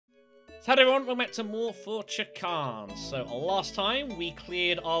So everyone, welcome back to more for Chakan. So last time we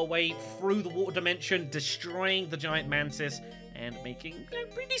cleared our way through the water dimension, destroying the giant mantis and making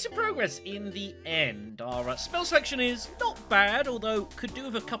pretty decent progress in the end. Our spell selection is not bad, although could do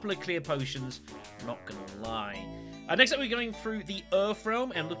with a couple of clear potions, not gonna lie. Next up we're going through the Earth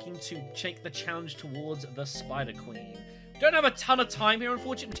Realm and looking to take the challenge towards the Spider Queen. Don't have a ton of time here,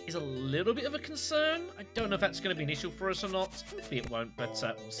 unfortunately, which is a little bit of a concern. I don't know if that's going to be an issue for us or not. Hopefully it won't, but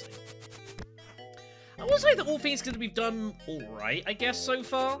we'll see. I will say that all things considered we've done alright, I guess, so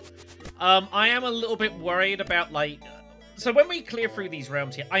far. I am a little bit worried about, like... So when we clear through these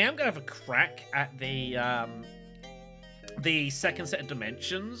realms here, I am going to have a crack at the second set of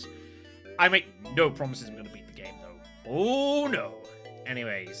dimensions. I make no promises I'm going to beat the game, though. Oh, no.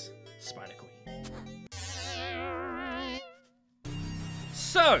 Anyways, Spider Queen.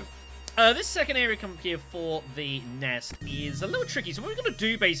 So, this second area coming here for the nest is a little tricky. So what we're going to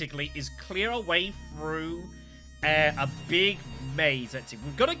do, basically, is clear our way through a big maze. Let's see.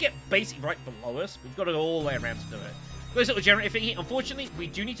 We've got to get basically right below us. We've got to go all the way around to do it. This little generator thing here. Unfortunately, we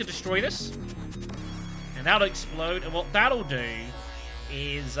do need to destroy this. And that'll explode. And what that'll do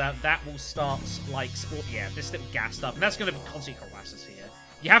is that will start, like, this little gas stuff. And that's going to constantly harass us here.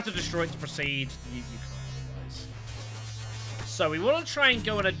 You have to destroy it to proceed. You can't. So we want to try and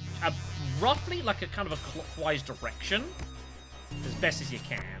go in a roughly like a kind of a clockwise direction as best as you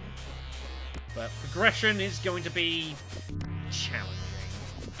can. But progression is going to be challenging.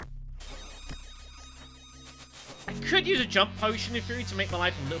 I could use a jump potion in theory to make my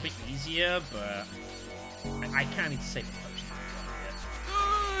life a little bit easier, but I kind of need to save the potion.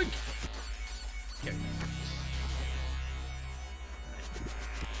 Okay.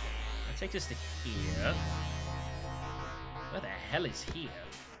 I'll take this to here. Where the hell is here?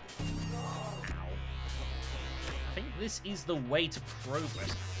 Ow. I think this is the way to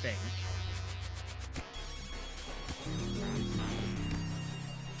progress, I think.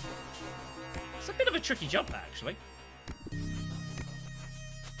 It's a bit of a tricky jump, actually.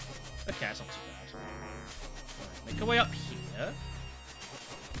 Okay, that's not too bad. Right, make our way up here.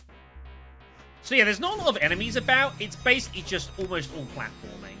 So yeah, there's not a lot of enemies about. It's basically just almost all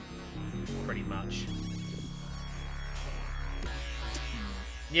platforming. Pretty much.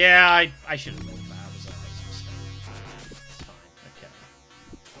 Yeah, I should have rolled that. That was a mistake. It's fine. Okay.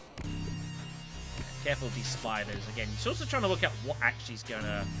 Careful of these spiders. Again, you're also trying to look at what actually is going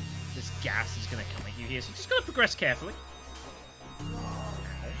to... This gas is going to come at you here. So you just got to progress carefully.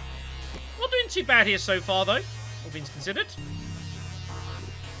 Okay. Not doing too bad here so far, though. All things considered.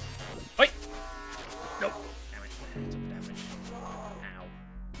 Wait. Nope. Damn it. Took damage. Ow.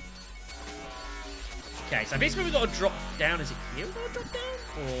 Okay, so basically we've got to drop down. Is it here we've got to drop down?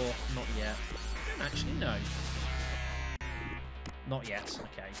 Or not yet? I don't actually know. Not yet.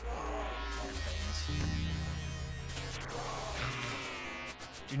 Okay.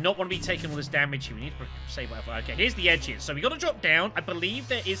 Do not want to be taking all this damage here. We need to save whatever. Okay, here's the edge here. So we got to drop down. I believe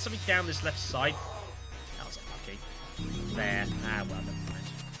there is something down this left side. That was unlucky. There. Ah, well, never mind.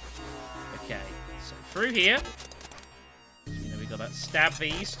 Okay, so through here. We got to stab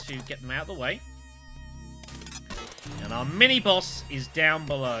these to get them out of the way. And our mini-boss is down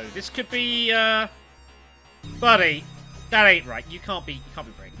below. This could be, buddy, that ain't right. You can't be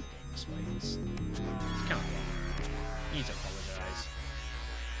breaking the game this way. It's kind of wrong. You need to apologize.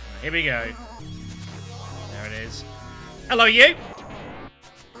 Right, here we go. There it is. Hello, you!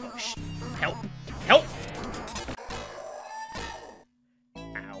 Oh, help! Help!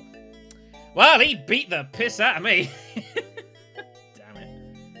 Ow. Well, he beat the piss out of me.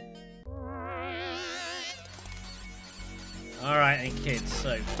 Alright, and kids,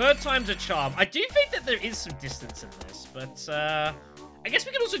 so third time's a charm. I do think that there is some distance in this, but I guess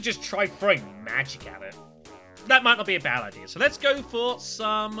we can also just try throwing magic at it. That might not be a bad idea. So let's go for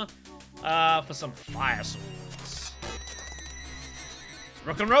some fire swords.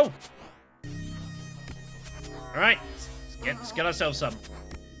 Rock and roll. Alright, let's get ourselves some.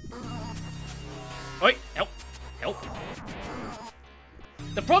 Oi, help, help.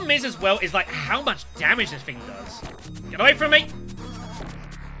 The problem is, as well, is like how much damage this thing does. Get away from me!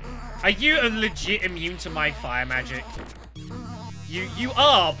 Are you legit immune to my fire magic? You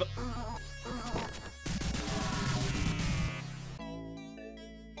are, but...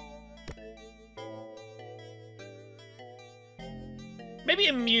 Maybe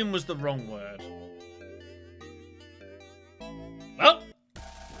immune was the wrong word. Well,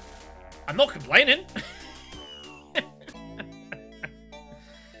 I'm not complaining.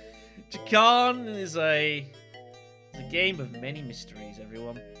 Chakan is a game of many mysteries,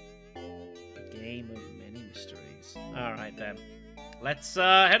 everyone. A game of many mysteries. Alright then. let's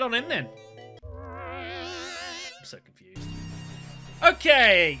head on in then. I'm so confused.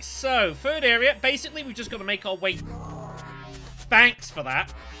 Okay, so third area. Basically, we've just got to make our way, thanks for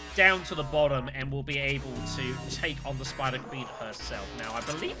that, down to the bottom, and we'll be able to take on the Spider Queen herself. Now, I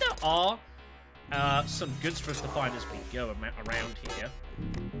believe there are some goods for us to find as we go around here.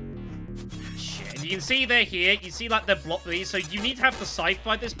 Shit, and you can see they're here. You see, like, they're blocked these, so you need to have the scythe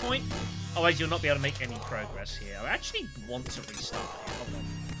by this point. Otherwise, you'll not be able to make any progress here. I actually want to restart here. Hold on.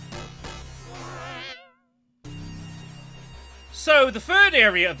 So, the third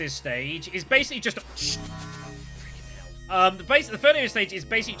area of this stage is basically just a... the third area stage is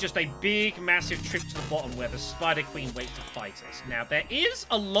basically just a big, massive trip to the bottom where the Spider Queen waits to fight us. Now, there is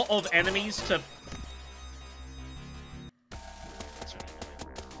a lot of enemies to...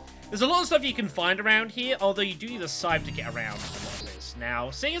 There's a lot of stuff you can find around here, although you do need a scythe to get around a lot of this.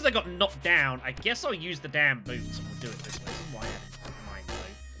 Now, seeing as I got knocked down, I guess I'll use the damn boots and we'll do it this way. This is why I didn't mind,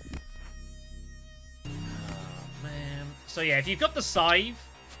 though. Oh, man. So, yeah, if you've got the scythe,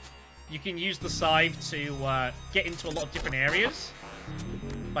 you can use the scythe to get into a lot of different areas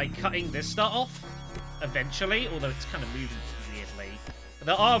by cutting this stuff off eventually, although it's kind of moving weirdly. But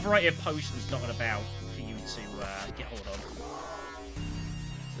there are a variety of potions dotted about for you to get hold of.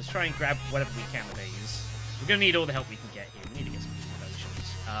 Let's try and grab whatever we can of these. We're going to need all the help we can get here. We need to get some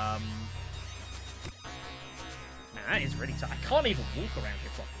potions. Man, that is really tough. I can't even walk around here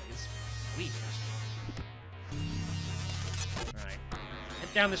properly. It's weird. Alright.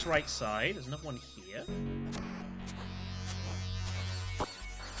 Head down this right side. There's another one here. Do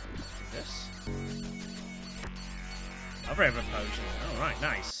this. Another ever potion. Alright,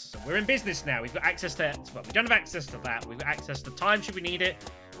 nice. So we're in business now. We've got access to... Well, we don't have access to that. We've got access to time should we need it.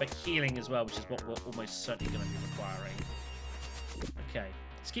 But healing as well, which is what we're almost certainly going to be requiring. Okay.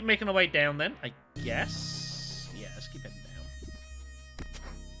 Let's keep making our way down then, I guess. Yeah, let's keep heading down.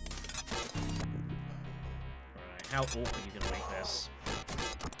 Alright, how awkward are you going to make this?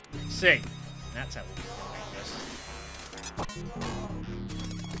 Let's see. That's how awkward you're going to make this.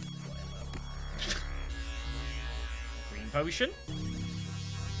 Whatever. Green potion.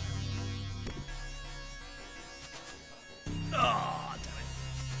 Oh, damn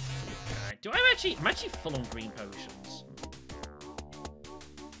it. Alright, I'm actually full on green potions.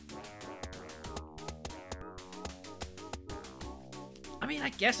 I mean, I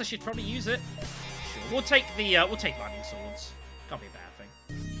guess I should probably use it. Sure. We'll take lightning swords. Can't be a bad thing.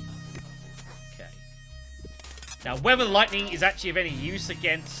 Okay. Now, whether lightning is actually of any use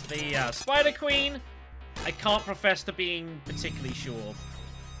against the Spider Queen, I can't profess to being particularly sure.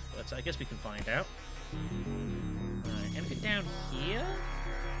 But I guess we can find out. Anything down here?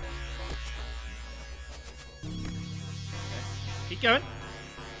 Okay. Keep going.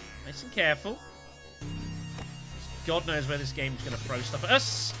 Nice and careful. God knows where this game's going to throw stuff at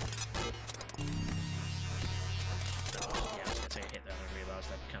us. Yeah, I was going to take a hit there and I realised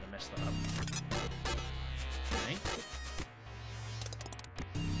I kind of messed that up. Okay.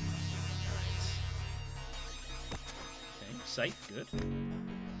 Right. Okay, safe, good. Come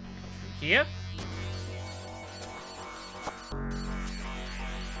through here.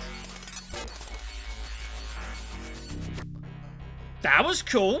 That was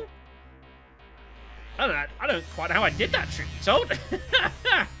cool. I don't quite know how I did that, truth be told.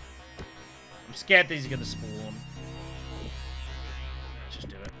 I'm scared these are going to spawn. Let's just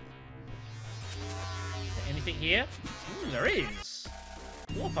do it. Anything here? Ooh, there is.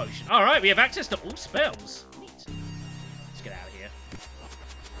 War potion. Alright, we have access to all spells. Neat. Let's get out of here.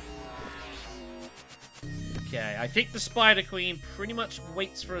 Okay, I think the Spider Queen pretty much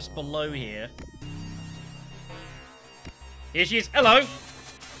waits for us below here. Here she is. Hello.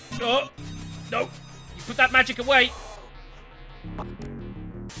 Oh, no. You put that magic away.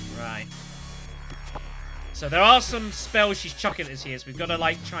 Right. So there are some spells she's chucking at us here, so we've got to,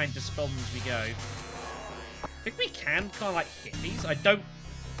 like, try and dispel them as we go. I think we can kind of, like, hit these. I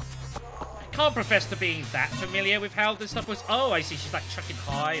can't profess to being that familiar with how this stuff was. Oh, I see. She's, like, chucking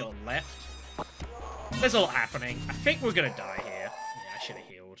high or left. There's a lot happening. I think we're going to die here. Yeah, I should have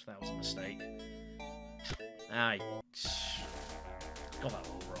healed. That was a mistake. I got that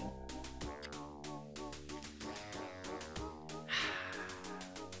all wrong.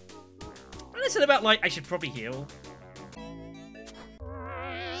 What I said about, like, I should probably heal.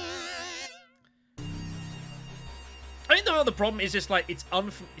 I think the problem is just, like, it's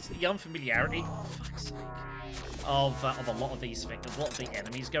the unfamiliarity, for fuck's sake, of a lot of these things, a lot of the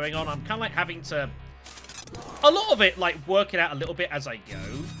enemies going on. I'm kind of, like, having to, a lot of it, like, work it out a little bit as I go,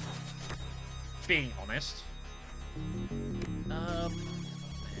 being honest. Man,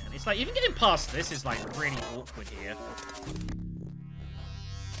 it's like, even getting past this is, like, really awkward here.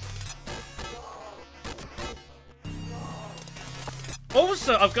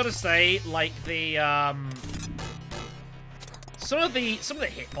 Also, I've got to say, like, the, some of the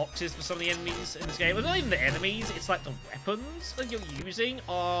hitboxes for some of the enemies in this game, well, not even the enemies, it's like the weapons that you're using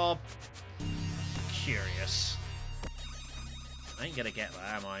are curious. I ain't gonna get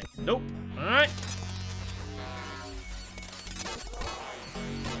that, am I? Nope. Alright.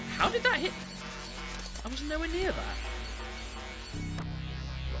 How did that hit? I was nowhere near that.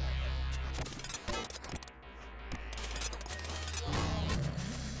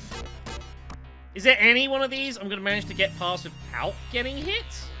 Is there any one of these I'm going to manage to get past without getting hit?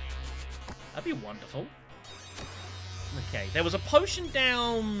 That'd be wonderful. Okay, there was a potion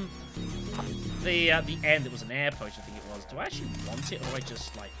down the end. It was an air potion, I think it was. Do I actually want it, or do I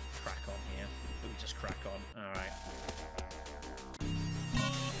just, like, crack on here? Do we just crack on? Alright.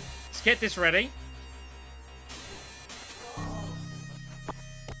 Let's get this ready.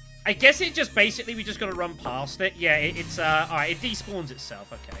 I guess it just basically, we just got to run past it. Yeah, it's, alright, it despawns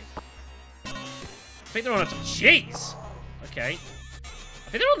itself. Okay. I think they're on a... Jeez! Okay. I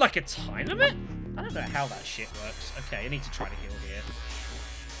think they're on, like, a time limit? I don't know how that shit works. Okay, I need to try to heal here.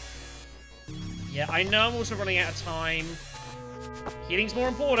 Yeah, I know I'm also running out of time. Healing's more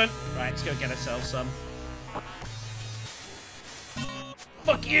important. Right, let's go get ourselves some.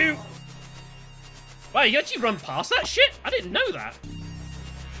 Fuck you! Wow, you actually run past that shit? I didn't know that.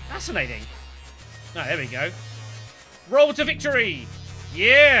 Fascinating. Oh, there we go. Roll to victory!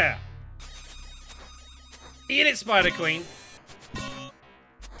 Yeah! Eat it, Spider Queen.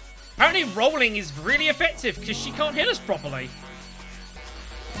 Apparently rolling is really effective because she can't hit us properly.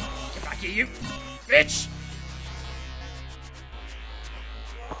 Get back here, you bitch!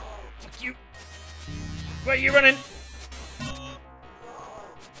 Fuck you. Where are you running?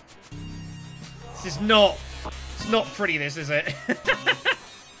 This is not... It's not pretty, this, is it?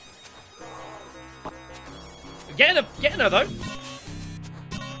 Getting her, though.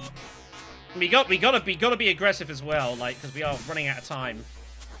 We gotta be aggressive as well, like, because we are running out of time.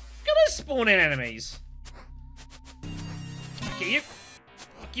 Gotta spawn in enemies. Fuck you.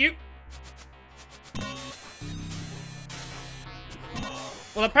 Fuck you.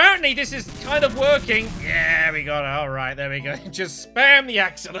 Well, apparently this is kind of working. Yeah, we got it. All right, there we go. Just spam the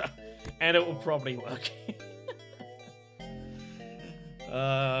axe at her, and it will probably work.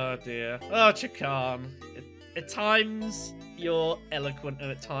 Oh dear. Oh, Chakan. At times you're eloquent,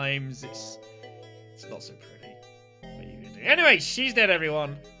 and at times it's not so pretty. What are you gonna do? Anyway, she's dead,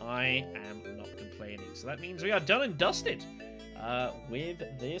 everyone. I am not complaining. So that means we are done and dusted with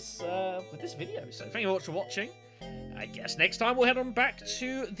this video. So thank you very much for watching. I guess next time we'll head on back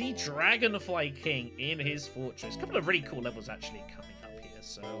to the Dragonfly King in his fortress. A couple of really cool levels actually coming up here.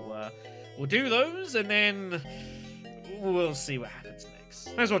 So we'll do those, and then we'll see what happens next.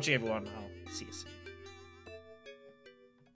 Thanks for watching, everyone. I'll see you soon.